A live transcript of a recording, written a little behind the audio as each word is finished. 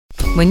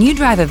When you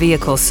drive a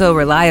vehicle so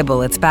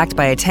reliable it's backed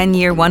by a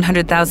 10-year,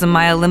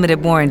 100,000-mile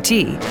limited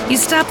warranty, you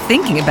stop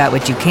thinking about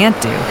what you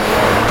can't do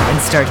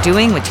and start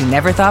doing what you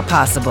never thought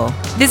possible.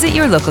 Visit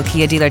your local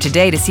Kia dealer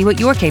today to see what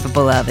you're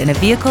capable of in a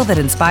vehicle that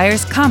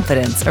inspires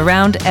confidence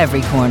around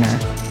every corner.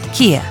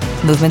 Kia,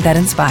 movement that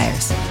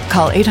inspires.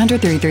 Call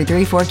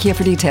 800-333-4KIA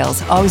for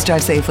details. Always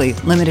drive safely.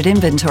 Limited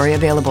inventory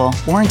available.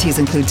 Warranties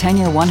include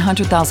 10-year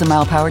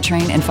 100,000-mile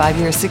powertrain and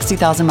 5-year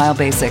 60,000-mile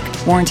basic.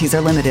 Warranties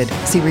are limited.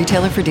 See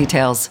retailer for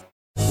details.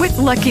 With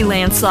Lucky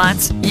Land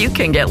Slots, you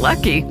can get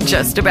lucky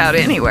just about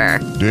anywhere.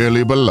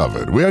 Dearly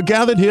beloved, we are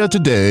gathered here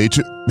today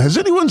to... Has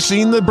anyone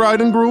seen the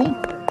bride and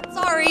groom?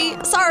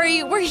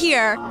 Sorry, we're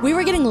here. We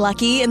were getting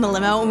lucky in the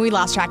limo and we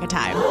lost track of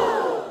time.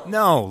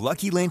 No,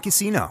 Lucky Land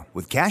Casino,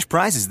 with cash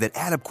prizes that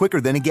add up quicker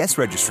than a guest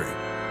registry.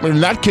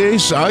 In that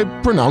case, I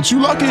pronounce you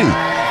lucky.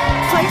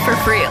 Play for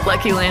free at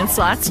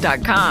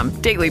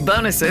LuckyLandSlots.com. Daily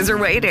bonuses are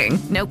waiting.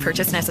 No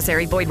purchase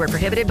necessary. Void where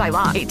prohibited by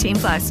law.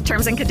 18+.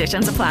 Terms and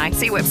conditions apply.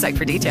 See website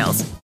for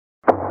details.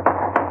 Ow!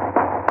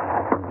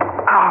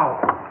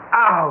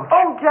 Ouch!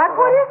 Oh, Jack,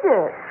 what is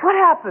it? What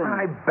happened?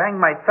 I banged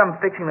my thumb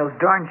fixing those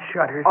darn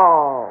shutters.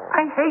 Oh.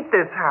 I hate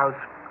this house.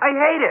 I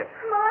hate it.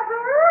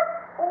 Mother?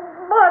 Oh,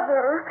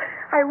 Mother.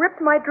 I ripped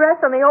my dress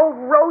on the old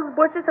rose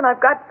bushes and I've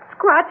got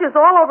scratches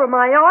all over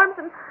my arms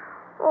and...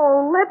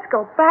 Oh, let's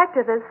go back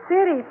to the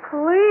city,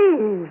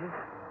 please.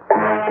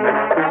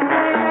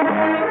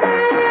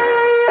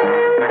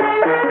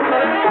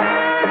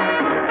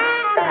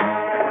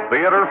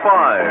 Theater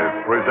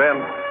 5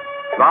 presents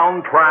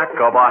Soundtrack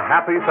of a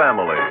Happy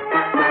Family.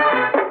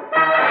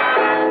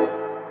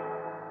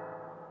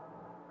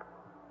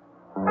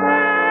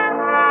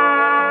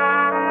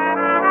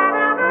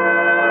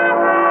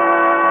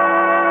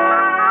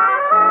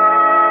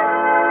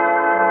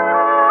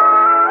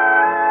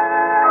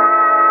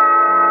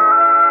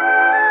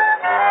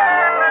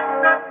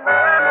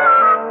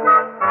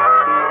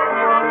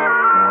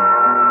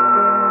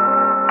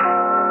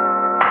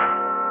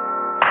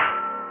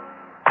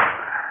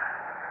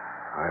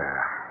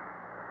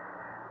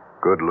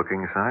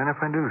 Good-looking sign, if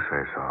I do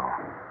say so.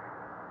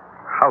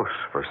 House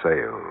for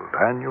sale,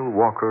 Daniel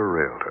Walker,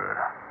 Realtor.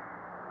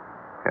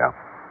 Yeah.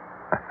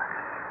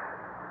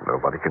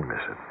 Nobody can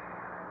miss it.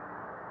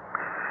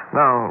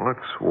 Now,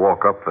 let's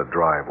walk up the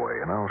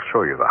driveway, and I'll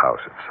show you the house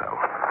itself.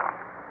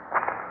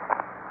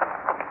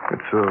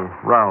 It's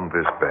around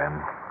this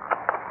bend,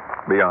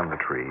 beyond the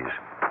trees.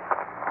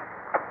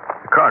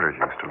 The Carters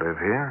used to live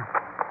here.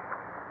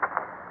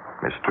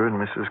 Mr. and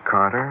Mrs.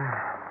 Carter,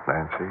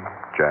 Nancy,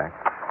 Jack,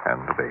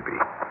 and the baby,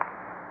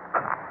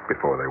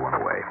 before they went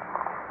away.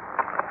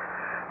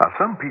 Now,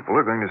 some people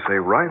are going to say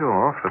right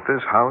off that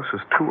this house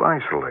is too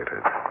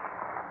isolated.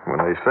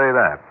 When they say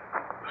that,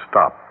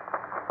 stop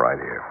right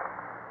here.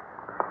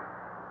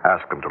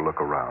 Ask them to look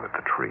around at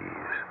the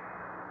trees.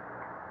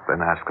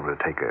 Then ask them to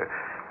take a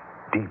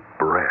deep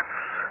breath,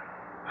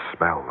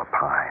 smell the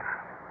pine.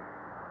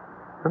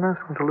 Then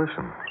ask them to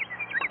listen.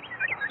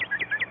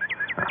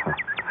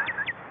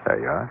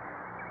 There you are,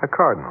 a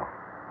cardinal.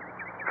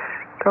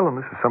 Tell them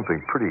this is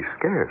something pretty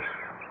scarce.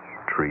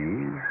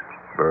 Trees,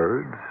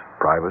 birds,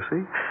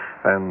 privacy,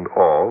 and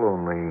all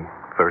only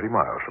 30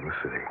 miles from the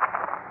city.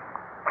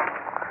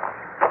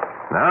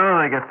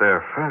 Now they get their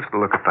first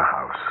look at the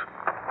house.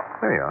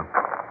 There you are,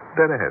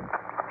 dead ahead.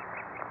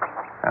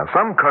 Now,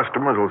 some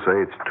customers will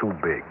say it's too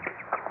big.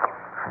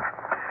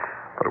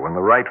 But when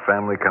the right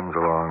family comes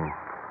along,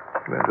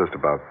 they'll just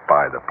about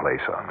buy the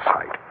place on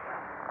sight.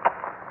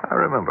 I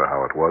remember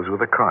how it was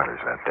with the Carters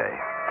that day.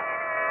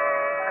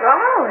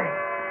 Golly.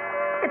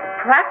 It's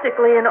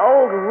practically an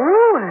old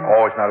ruin.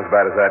 Oh, it's not as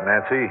bad as that,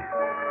 Nancy.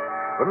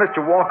 But,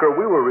 Mr. Walker,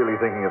 we were really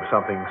thinking of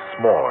something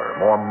smaller,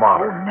 more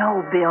modern. Oh,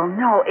 no, Bill,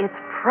 no. It's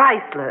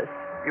priceless.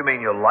 You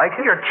mean you like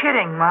it? You're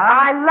kidding, Mom.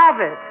 I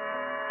love it.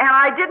 And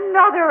I didn't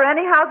know there were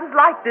any houses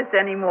like this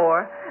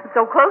anymore.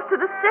 So close to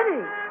the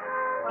city.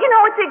 You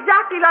know, it's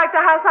exactly like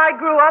the house I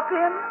grew up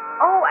in.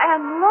 Oh,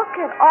 and look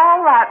at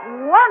all that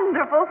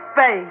wonderful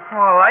space.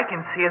 All I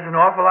can see is an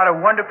awful lot of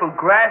wonderful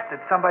grass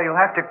that somebody will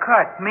have to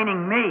cut,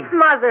 meaning me.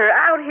 Mother,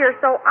 out here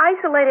so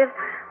isolated.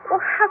 Well,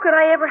 how could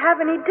I ever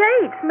have any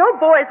dates? No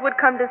boys would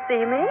come to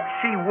see me.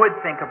 She would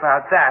think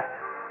about that.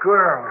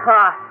 Girl.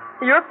 Ha!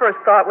 Your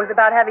first thought was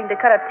about having to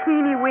cut a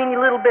teeny-weeny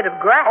little bit of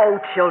grass. Oh,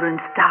 children,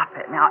 stop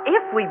it. Now,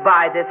 if we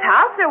buy this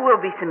house, there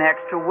will be some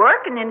extra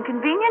work and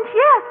inconvenience,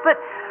 yes,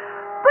 but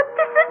this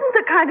isn't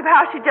the kind of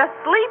house you just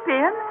sleep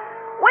in.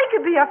 We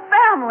could be a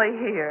family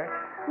here.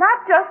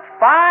 Not just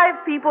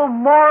 5 people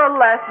more or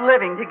less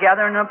living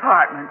together in an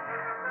apartment.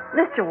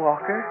 Mr.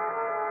 Walker,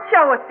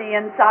 show us the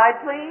inside,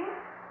 please.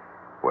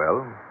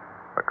 Well,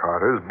 the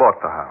Carters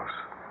bought the house,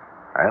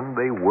 and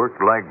they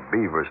worked like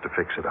beavers to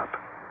fix it up.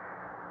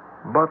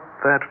 But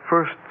that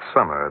first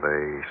summer,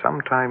 they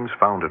sometimes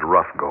found it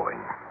rough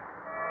going.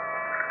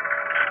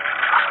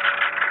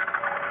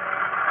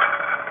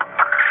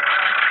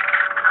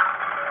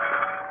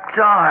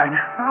 Darn,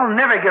 I'll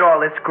never get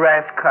all this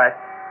grass cut.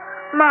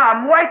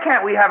 Mom, why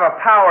can't we have a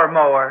power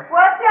mower?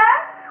 What's that?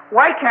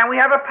 Why can't we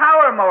have a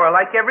power mower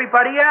like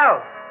everybody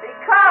else?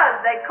 Because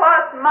they they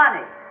cost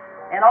money.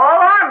 And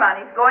all our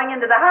money's going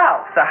into the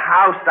house. The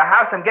house.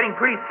 I'm getting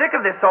pretty sick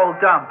of this old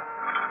dump.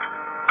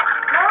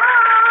 Mom!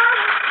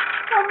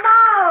 Oh,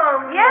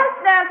 Mom! Yes,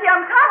 Nancy,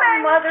 I'm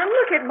coming. Oh, Mother,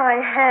 look at my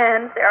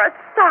hands. They're a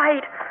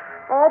sight.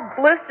 All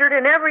blistered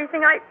and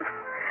everything. I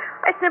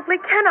simply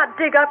cannot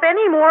dig up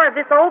any more of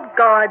this old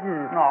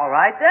garden. All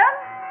right, then.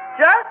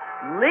 Just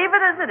leave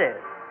it as it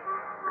is.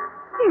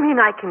 You mean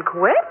I can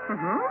quit?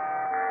 Mm-hmm.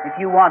 If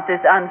you want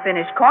this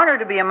unfinished corner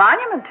to be a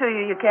monument to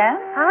you, you can.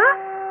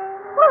 Huh?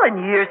 Well,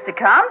 in years to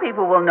come,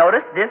 people will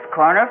notice this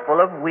corner full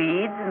of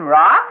weeds and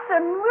rocks,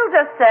 and we'll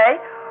just say,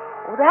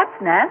 oh, that's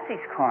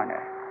Nancy's corner.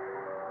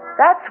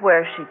 That's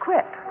where she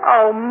quit.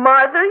 Oh,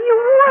 Mother, you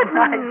wouldn't.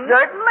 I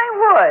certainly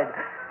would.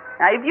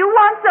 Now, if you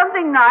want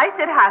something nice,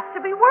 it has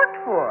to be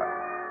worked for.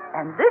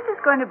 And this is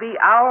going to be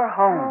our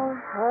home.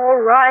 Oh,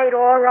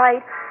 all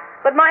right.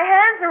 But my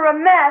hands are a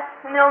mess,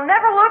 and they'll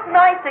never look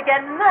nice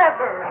again,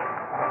 never.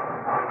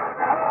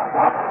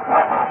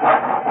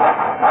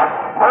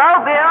 Hello,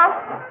 Bill.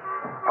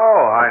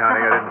 Oh, hi,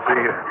 honey. I didn't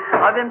see you.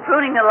 I've been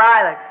pruning the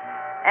lilacs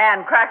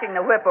and cracking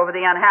the whip over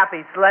the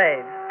unhappy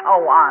slaves.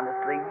 Oh,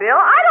 honestly, Bill,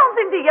 I don't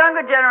think the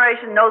younger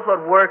generation knows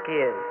what work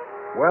is.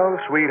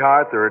 Well,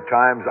 sweetheart, there are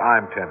times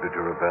I'm tempted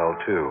to rebel,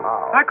 too.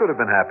 Oh. I could have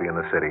been happy in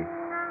the city.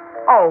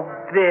 Oh,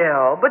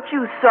 Bill, but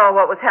you saw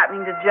what was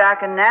happening to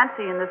Jack and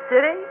Nancy in the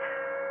city.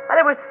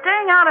 They were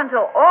staying out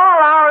until all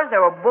hours. They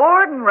were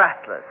bored and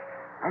restless.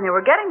 And they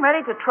were getting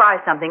ready to try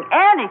something,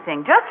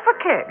 anything, just for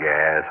kicks.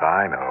 Yes,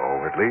 I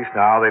know. At least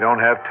now they don't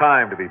have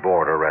time to be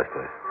bored or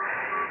restless.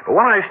 But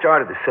when I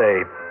started to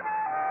say,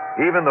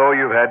 even though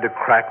you've had to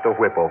crack the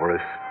whip over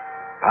us,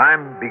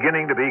 I'm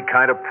beginning to be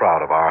kind of proud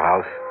of our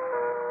house.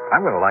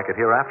 I'm going to like it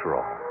here after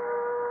all.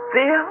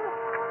 Bill,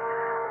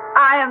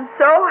 I am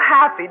so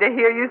happy to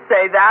hear you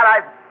say that.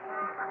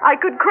 I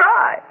could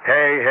cry.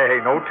 Hey,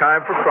 no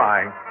time for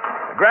crying.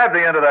 Grab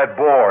the end of that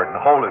board and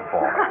hold it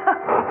for me.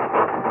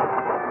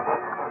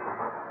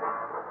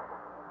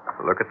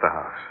 Look at the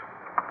house.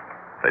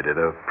 They did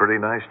a pretty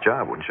nice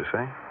job, wouldn't you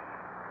say?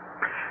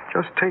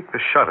 Just take the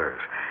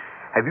shutters.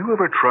 Have you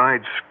ever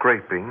tried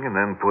scraping and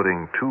then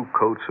putting 2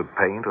 coats of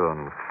paint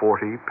on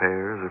 40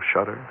 pairs of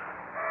shutters?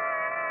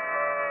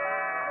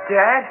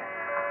 Dad,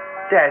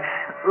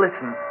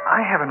 listen,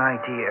 I have an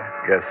idea.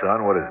 Yes,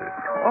 son, what is it?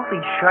 All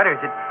these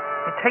shutters, it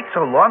takes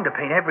so long to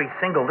paint every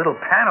single little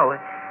panel.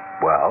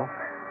 Well?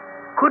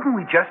 Couldn't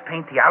we just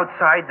paint the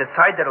outside, the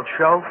side that'll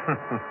show?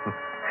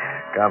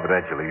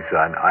 Confidentially,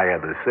 son, I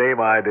had the same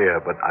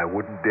idea, but I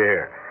wouldn't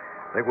dare.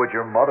 Think what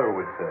your mother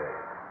would say.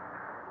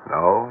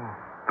 No,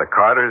 the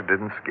Carters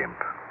didn't skimp.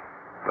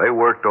 They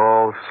worked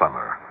all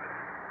summer.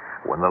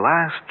 When the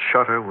last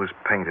shutter was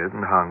painted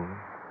and hung,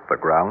 the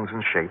grounds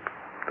in shape,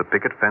 the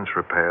picket fence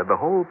repaired, the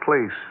whole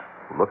place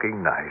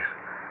looking nice,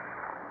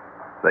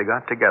 they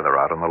got together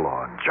out on the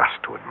lawn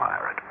just to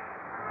admire it.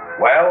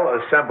 Well,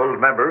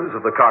 assembled members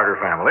of the Carter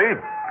family,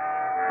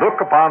 look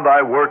upon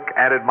thy work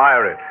and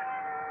admire it.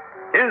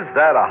 Is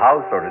that a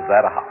house or is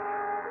that a house?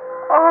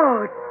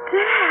 Oh,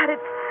 Dad,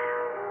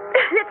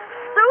 it's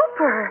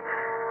super.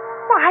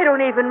 Well, I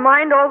don't even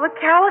mind all the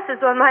calluses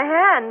on my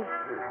hands,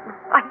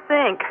 I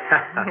think.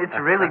 It's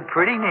really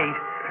pretty neat.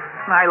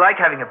 I like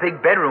having a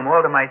big bedroom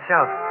all to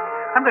myself.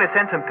 I'm going to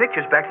send some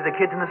pictures back to the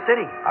kids in the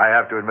city. I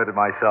have to admit it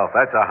myself.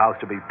 That's a house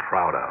to be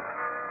proud of.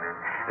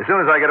 As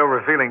soon as I get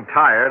over feeling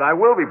tired, I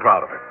will be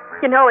proud of it.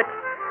 You know, it's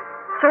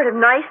sort of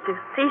nice to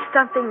see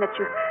something that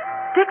you've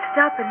fixed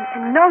up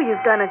and know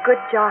you've done a good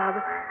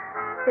job.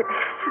 It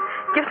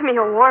gives me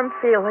a warm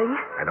feeling.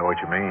 I know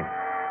what you mean.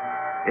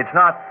 It's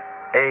not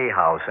a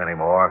house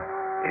anymore.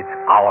 It's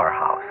our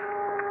house.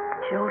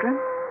 Children,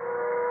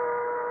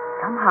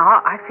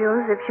 somehow I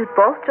feel as if you'd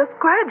both just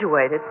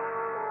graduated.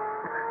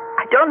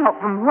 I don't know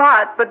from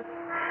what, but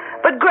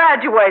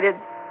graduated.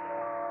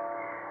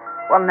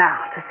 Well,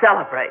 now, to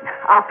celebrate,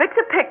 I'll fix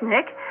a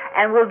picnic,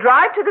 and we'll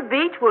drive to the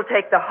beach. We'll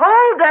take the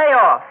whole day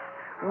off.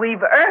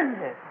 We've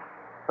earned it.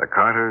 The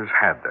Carters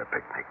had their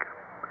picnic,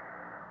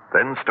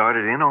 then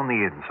started in on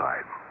the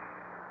inside.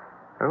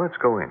 Well, let's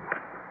go in.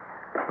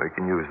 We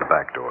can use the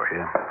back door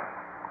here.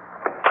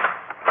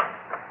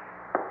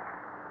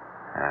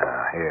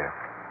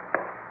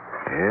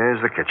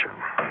 Here's the kitchen.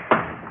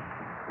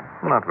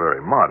 Not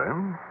very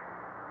modern.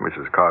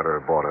 Mrs. Carter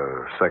bought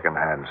a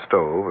second-hand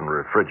stove and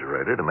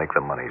refrigerator to make the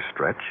money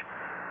stretch.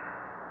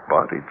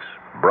 But it's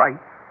bright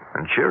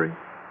and cheery.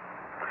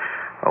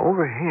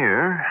 Over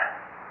here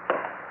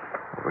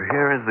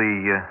is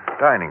the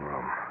dining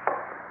room.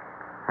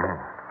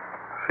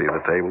 See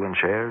the table and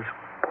chairs?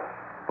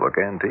 Look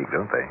antique,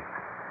 don't they?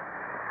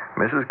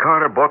 Mrs.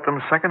 Carter bought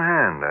them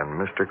second-hand, and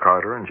Mr.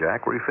 Carter and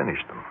Jack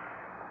refinished them.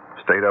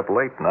 Stayed up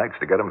late nights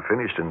to get them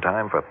finished in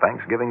time for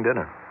Thanksgiving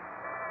dinner.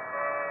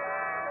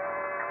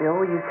 Bill,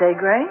 will you say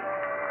grace?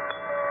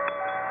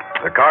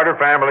 The Carter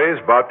family is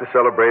about to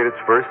celebrate its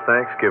first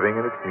Thanksgiving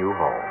in its new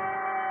home.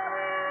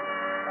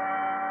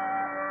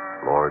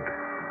 Lord,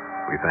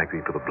 we thank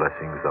thee for the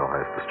blessings thou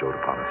hast bestowed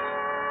upon us.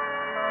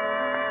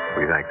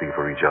 We thank thee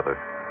for each other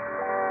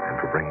and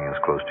for bringing us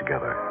close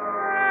together.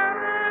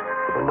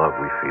 for the love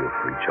we feel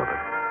for each other,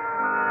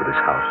 for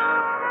this house,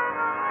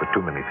 for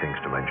too many things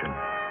to mention,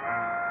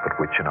 but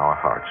which in our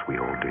hearts we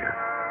hold dear.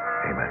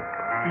 Amen.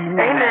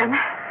 Amen.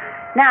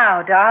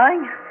 Now,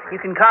 darling, you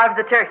can carve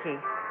the turkey.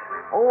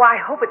 Oh,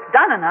 I hope it's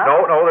done enough.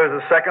 No, there's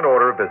a second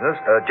order of business.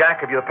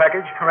 Jack, have you the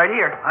package? Right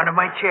here, under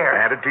my chair.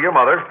 Hand it to your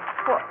mother.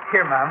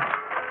 Here, Mom.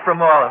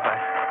 From all of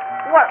us.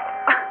 What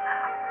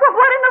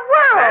in the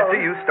world? Nancy,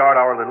 you start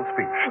our little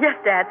speech. Yes,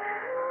 Dad.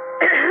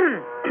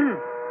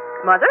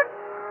 Mother,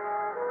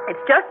 it's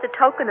just a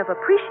token of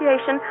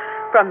appreciation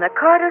from the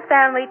Carter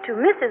family to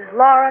Mrs.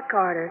 Laura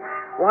Carter,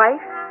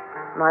 wife,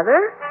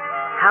 mother,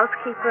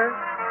 housekeeper,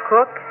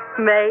 cook,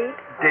 maid,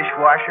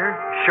 Dishwasher,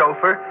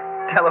 chauffeur,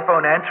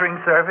 telephone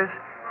answering service,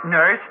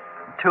 nurse,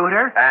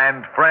 tutor.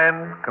 And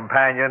friend,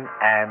 companion,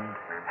 and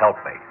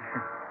helpmate.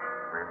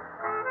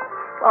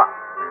 Well,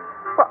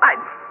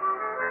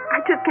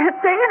 I just can't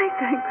say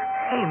anything.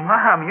 Hey,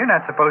 Mom, you're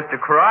not supposed to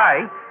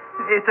cry.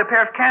 It's a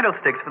pair of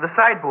candlesticks for the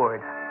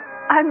sideboard.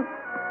 I'm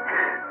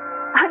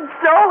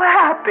so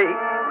happy.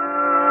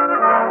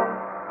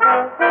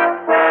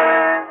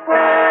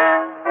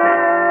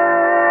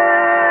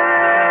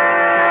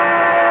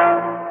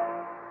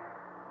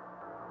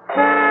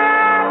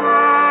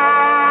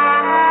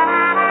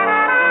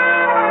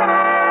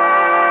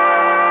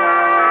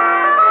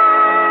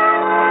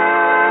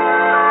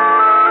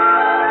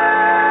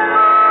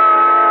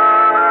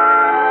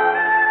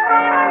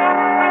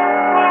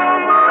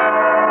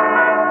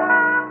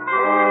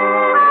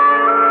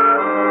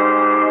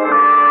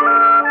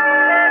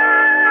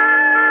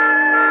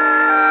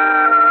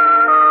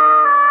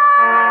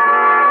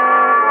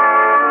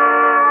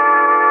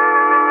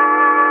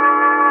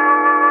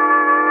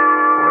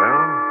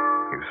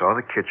 Saw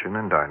the kitchen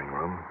and dining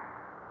room.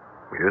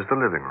 Here's the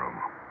living room.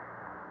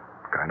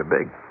 Kind of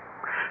big.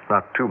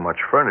 Not too much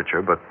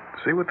furniture, but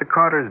see what the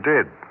Carters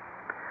did.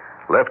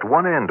 Left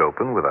one end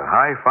open with a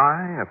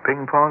hi-fi, a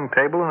ping-pong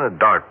table, and a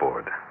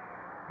dartboard.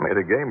 Made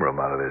a game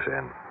room out of this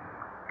end.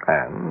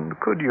 And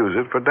could use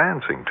it for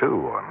dancing,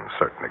 too, on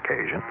certain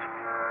occasions.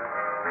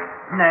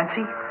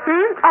 Nancy?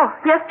 Oh,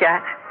 yes,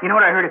 Jack. You know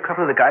what I heard a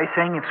couple of the guys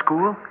saying at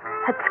school?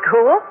 At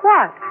school?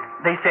 What?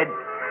 They said,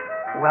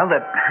 well,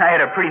 that I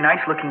had a pretty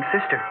nice-looking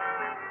sister.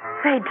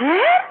 They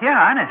did? Yeah,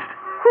 honest.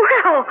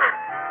 Well,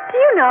 do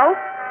you know,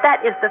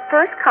 that is the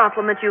first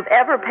compliment you've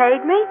ever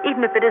paid me,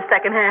 even if it is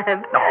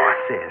secondhand. Oh,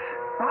 sis.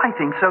 Well, I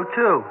think so,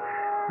 too.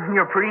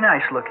 You're pretty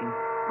nice-looking.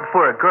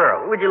 For a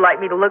girl. Would you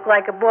like me to look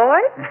like a boy?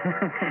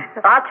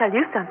 I'll tell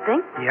you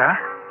something. Yeah?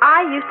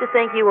 I used to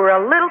think you were a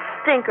little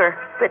stinker,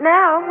 but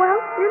now, well,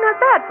 you're not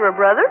bad for a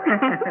brother.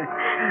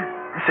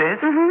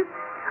 Sis? Mm-hmm.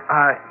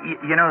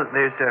 You know,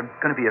 there's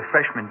going to be a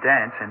freshman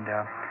dance, and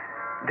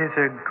there's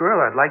a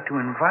girl I'd like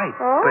to invite.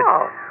 Oh. But,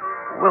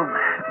 well,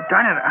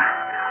 darn it,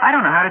 I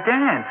don't know how to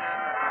dance.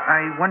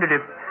 I wondered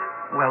if,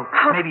 well,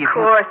 maybe if Of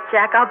course,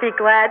 Jack, I'll be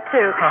glad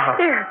to. Oh.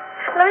 Here,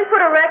 let me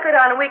put a record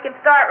on and we can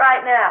start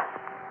right now.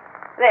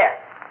 There.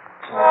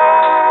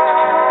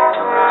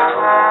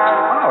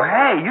 Oh,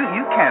 hey,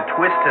 you can't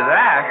twist to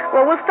that.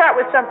 Well, we'll start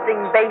with something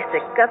basic,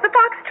 the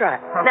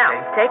foxtrot. Okay. Now,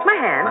 take my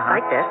hand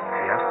like this.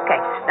 Yeah. Okay,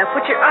 now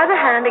put your other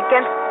hand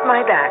against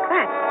my back.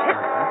 That's it.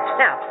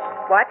 Now,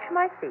 watch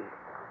my feet.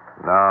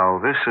 Now,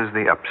 this is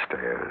the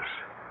upstairs.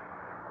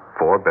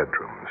 4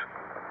 bedrooms.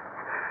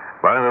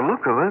 By the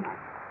look of it,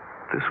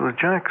 this was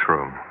Jack's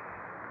room.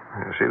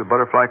 You see the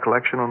butterfly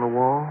collection on the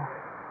wall?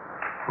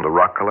 The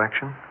rock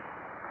collection?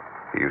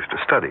 He used to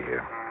study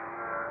here.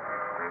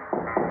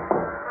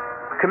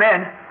 Come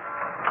in.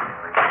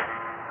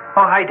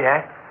 Oh, hi,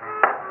 Dad.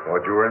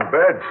 Thought you were in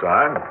bed,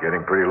 son.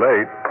 Getting pretty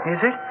late.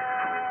 Is it?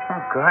 Oh,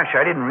 gosh,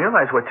 I didn't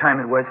realize what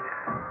time it was.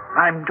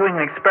 I'm doing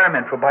an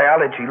experiment for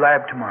biology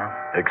lab tomorrow.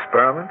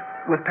 Experiment?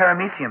 With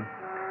paramecium.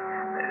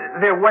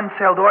 They're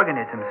one-celled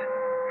organisms.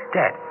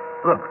 Dad,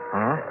 look.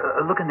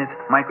 Look in this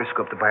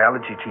microscope the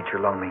biology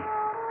teacher loaned me.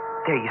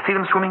 There, you see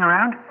them swimming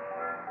around?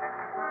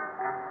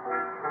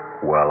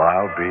 Well,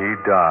 I'll be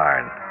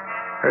darned.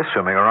 They're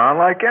swimming around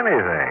like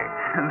anything.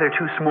 They're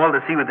too small to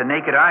see with the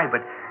naked eye,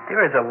 but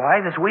they're as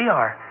alive as we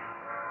are.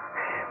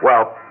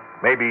 Well,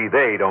 maybe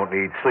they don't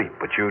need sleep,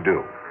 but you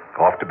do.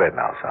 Off to bed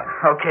now, son.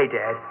 Okay,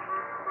 Dad.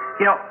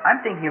 You know, I'm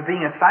thinking of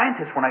being a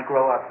scientist when I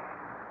grow up.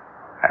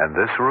 And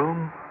this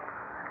room?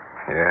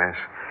 Yes.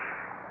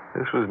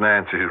 This was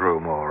Nancy's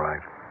room, all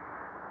right.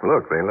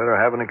 Look, they let her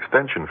have an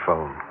extension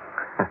phone.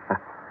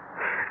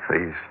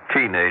 These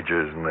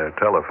teenagers and their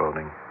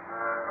telephoning.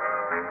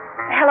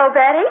 Hello,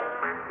 Betty?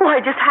 Well,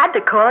 I just had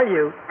to call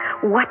you.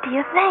 What do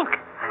you think?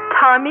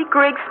 Tommy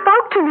Griggs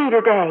spoke to me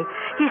today.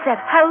 He said,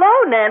 hello,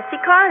 Nancy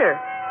Carter.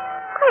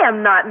 I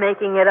am not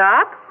making it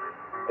up.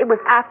 It was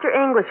after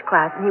English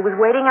class, and he was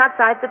waiting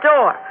outside the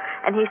door.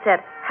 And he said,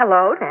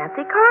 hello,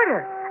 Nancy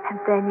Carter. And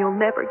then you'll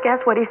never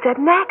guess what he said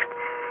next.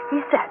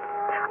 He said,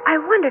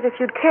 I wondered if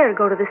you'd care to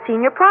go to the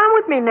senior prom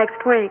with me next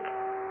week.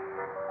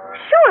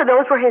 Sure,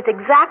 those were his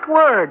exact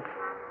words.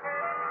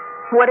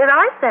 What did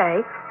I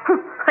say?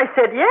 I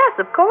said, yes,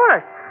 of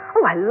course.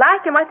 Oh, I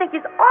like him. I think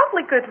he's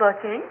awfully good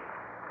looking.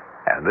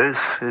 And this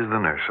is the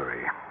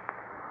nursery.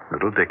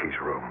 Little Dickie's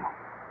room.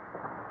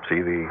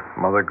 See the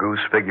Mother Goose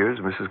figures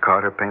Mrs.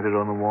 Carter painted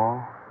on the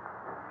wall?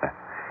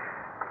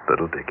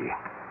 Little Dickie.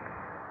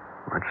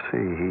 Let's see,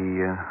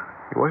 he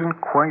wasn't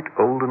quite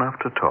old enough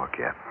to talk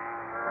yet.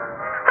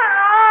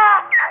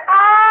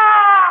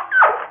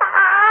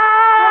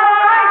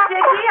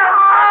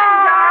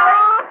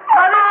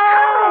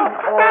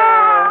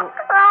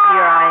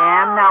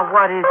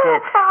 What is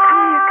it?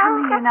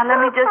 Come here. Now, let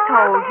me just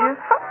hold you.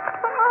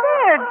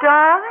 There,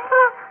 darling.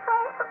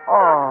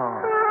 Oh.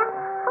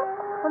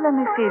 Well, let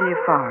me feel your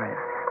forehead.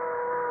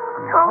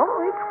 No,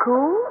 it's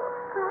cool.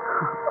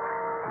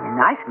 You're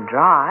nice and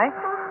dry.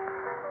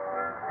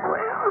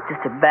 Well,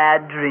 just a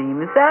bad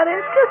dream, is that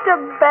it? Just a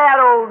bad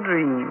old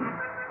dream.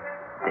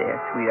 There,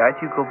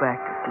 sweetheart, you go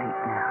back to sleep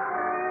now.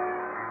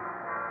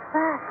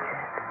 That's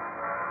it.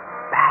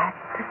 Back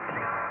to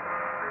sleep.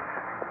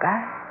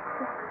 Back.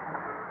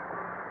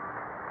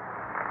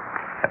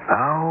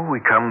 Now we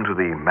come to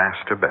the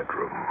master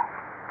bedroom.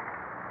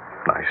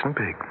 Nice and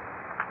big.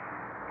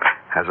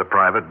 Has a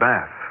private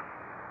bath.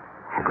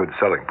 A good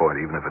selling point,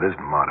 even if it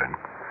isn't modern.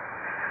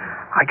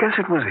 I guess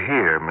it was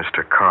here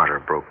Mr. Carter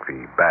broke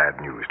the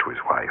bad news to his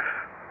wife.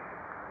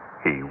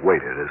 He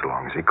waited as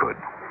long as he could.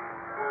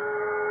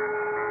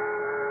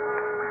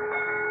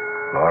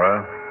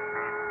 Laura?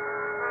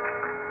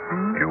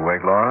 You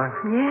awake, Laura?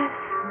 Yes.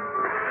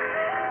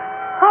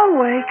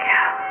 Awake.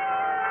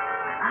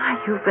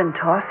 You've been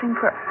tossing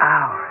for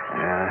hours.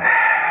 Yeah.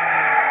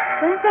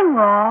 Is anything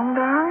wrong,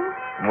 darling?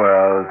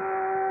 Well,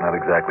 not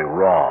exactly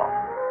wrong.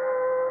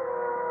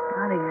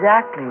 Not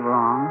exactly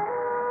wrong.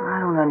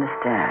 I don't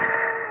understand.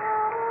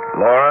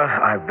 Laura,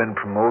 I've been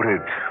promoted.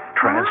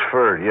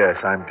 Transferred,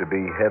 yes. I'm to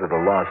be head of the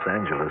Los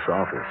Angeles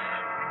office.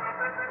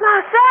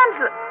 Los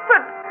Angeles? But,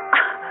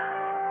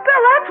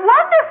 Bill, that's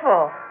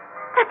wonderful.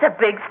 That's a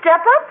big step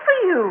up for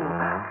you.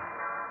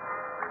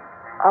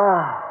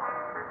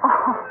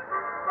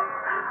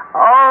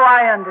 Oh,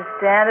 I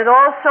understand. It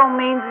also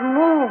means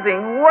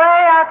moving way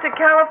out to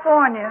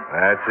California.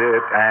 That's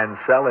it. And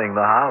selling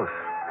the house.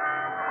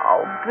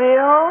 Oh,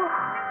 Bill,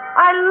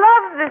 I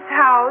love this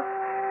house.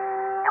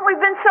 And we've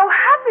been so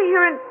happy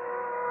here.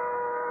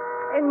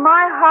 In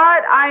my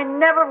heart, I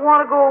never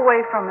want to go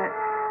away from it.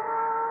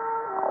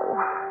 Oh,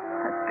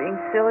 that's being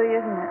silly,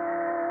 isn't it?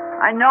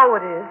 I know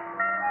it is.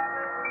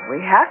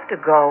 We have to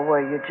go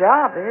where your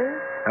job is.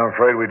 I'm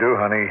afraid we do,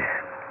 honey.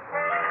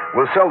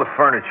 We'll sell the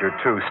furniture,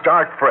 too.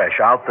 Start fresh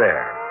out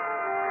there.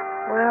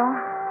 Well,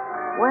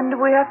 when do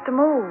we have to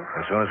move?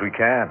 As soon as we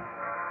can.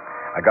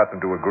 I got them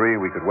to agree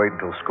we could wait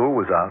until school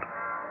was out.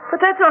 But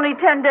that's only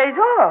 10 days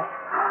off.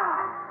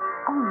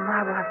 Oh,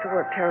 my, we'll have to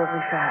work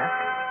terribly fast.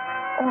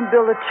 Oh, and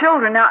Bill, the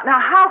children. Now,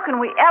 how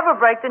can we ever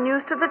break the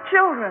news to the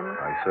children?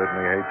 I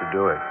certainly hate to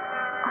do it.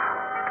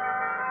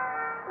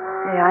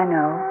 Yeah, I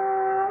know.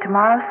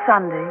 Tomorrow's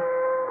Sunday,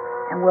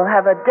 and we'll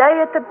have a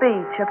day at the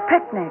beach, a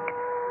picnic.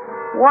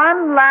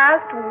 One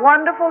last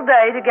wonderful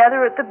day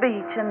together at the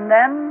beach, and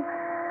then,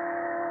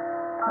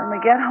 when we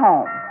get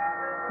home,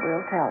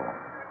 we'll tell them.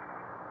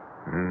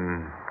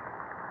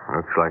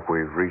 Looks like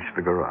we've reached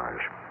the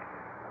garage.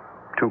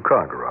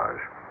 2-car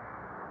garage.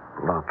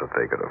 Not that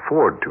they could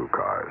afford 2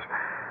 cars,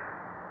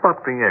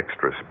 but the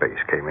extra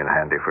space came in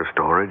handy for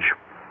storage.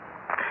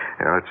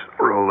 Now, let's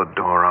roll the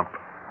door up.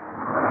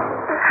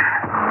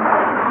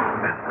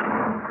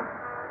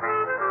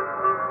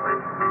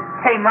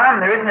 Hey, Mom,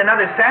 there isn't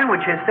another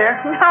sandwich, is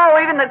there? No,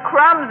 even the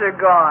crumbs are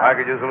gone. I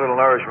could use a little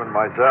nourishment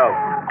myself.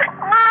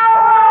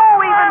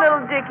 Oh, even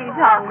little Dickie's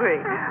hungry.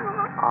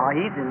 Oh,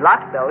 he's in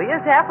luck, though. He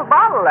has half a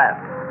bottle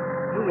left.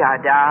 Here you are,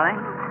 darling.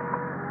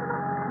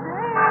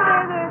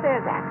 There,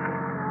 that's it.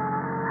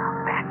 Now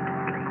back to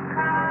sleep.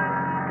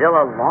 Still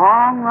a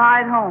long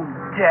ride home.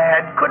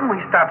 Dad, couldn't we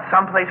stop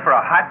someplace for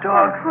a hot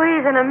dog? Oh,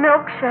 please, and a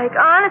milkshake.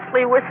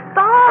 Honestly, we're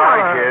starved.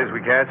 Sorry, kids,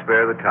 we can't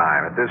spare the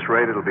time. At this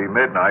rate, it'll be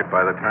midnight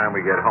by the time we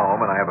get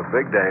home, and I have a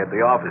big day at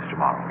the office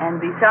tomorrow. And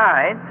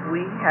besides,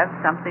 we have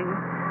something to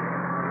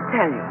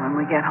tell you when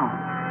we get home.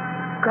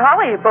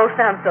 Golly, you both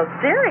sound so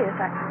serious.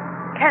 I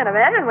can't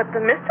imagine what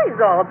the mystery's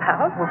all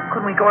about. Well,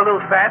 couldn't we go a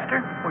little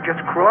faster? We're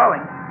just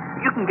crawling.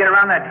 You can get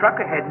around that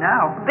truck ahead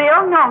now.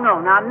 Bill,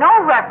 no. Now,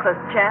 no reckless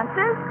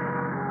chances.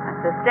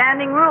 That's a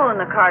standing rule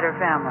in the Carter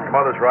family. Your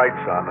mother's right,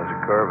 son. There's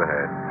a curve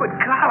ahead. But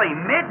golly,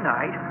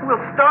 midnight. We'll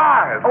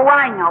starve. Oh,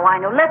 I know.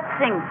 Let's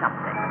sing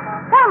something.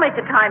 That'll make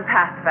the time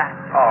pass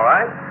faster. All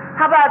right.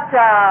 How about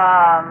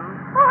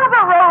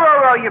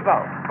row your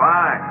boat?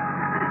 Fine.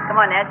 Come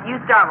on, Ned. You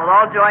start. We'll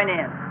all join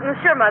in.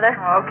 Sure, Mother.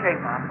 Okay,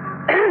 Mom.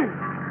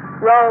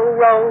 Row,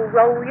 row,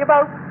 row your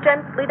boat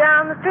gently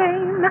down the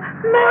stream.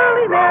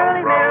 Merrily, merrily,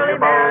 merrily,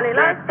 merrily,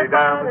 lightly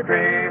down the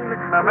stream.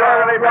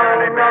 Merrily,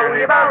 merrily, row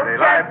your boat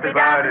gently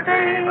down the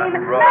stream.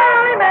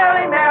 Merrily,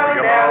 merrily,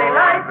 merrily, merrily,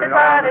 lightly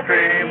by the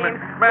stream.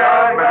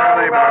 Merrily,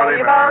 merrily, row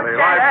your boat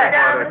gently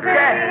down the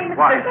stream.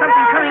 There's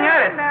something coming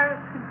at us.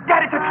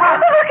 Dad, it's a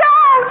truck. Look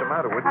out! What's the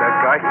matter with that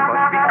guy? He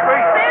must be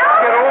crazy.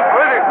 Bill! Get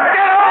over it.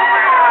 Get over it!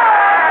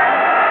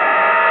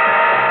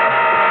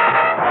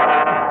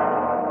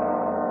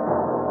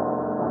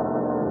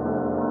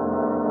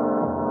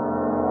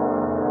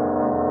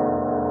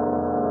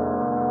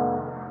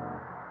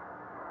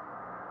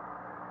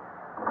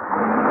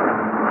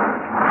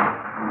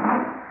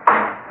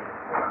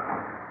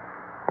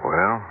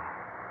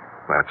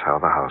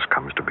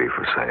 be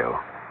for sale,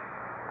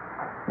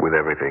 with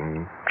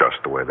everything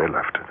just the way they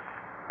left it.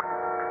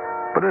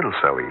 But it'll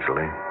sell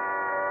easily.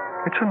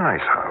 It's a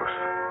nice house,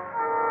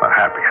 a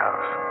happy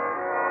house,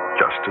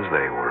 just as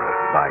they were a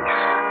nice,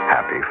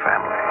 happy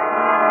family.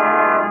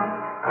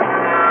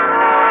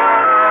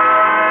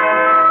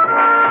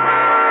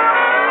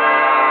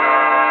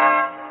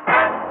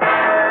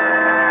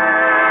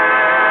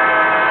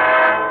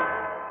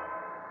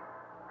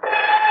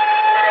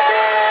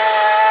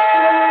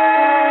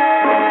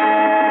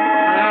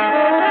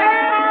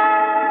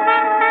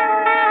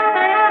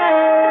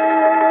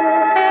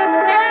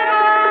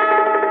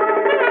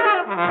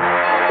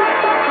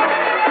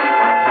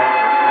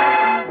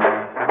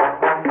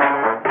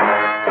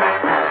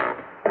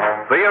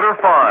 Theater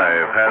 5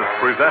 has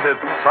presented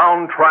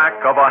Soundtrack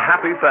of a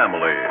Happy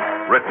Family,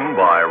 written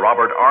by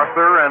Robert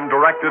Arthur and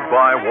directed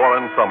by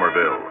Warren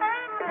Somerville.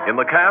 In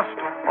the cast,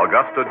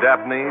 Augusta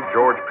Dabney,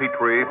 George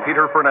Petrie,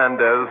 Peter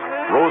Fernandez,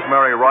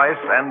 Rosemary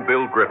Rice, and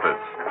Bill Griffiths.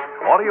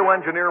 Audio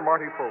engineer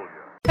Marty Folger.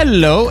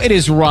 Hello, it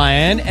is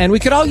Ryan, and we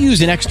could all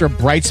use an extra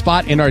bright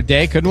spot in our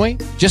day, couldn't we?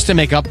 Just to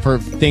make up for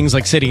things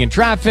like sitting in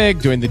traffic,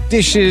 doing the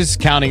dishes,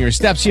 counting your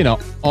steps, you know,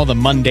 all the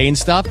mundane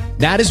stuff.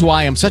 That is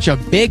why I'm such a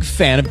big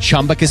fan of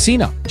Chumba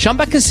Casino.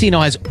 Chumba Casino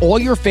has all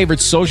your favorite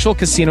social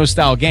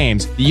casino-style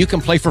games that you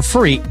can play for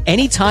free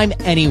anytime,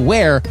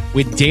 anywhere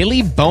with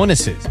daily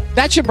bonuses.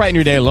 That should brighten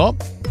your day a little.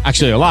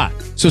 Actually, a lot.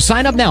 So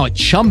sign up now at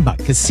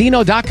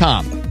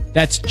ChumbaCasino.com.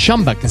 That's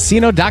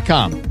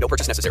ChumbaCasino.com. No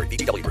purchase necessary.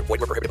 VGW Group.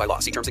 Void where prohibited by law.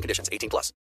 See terms and conditions. 18+.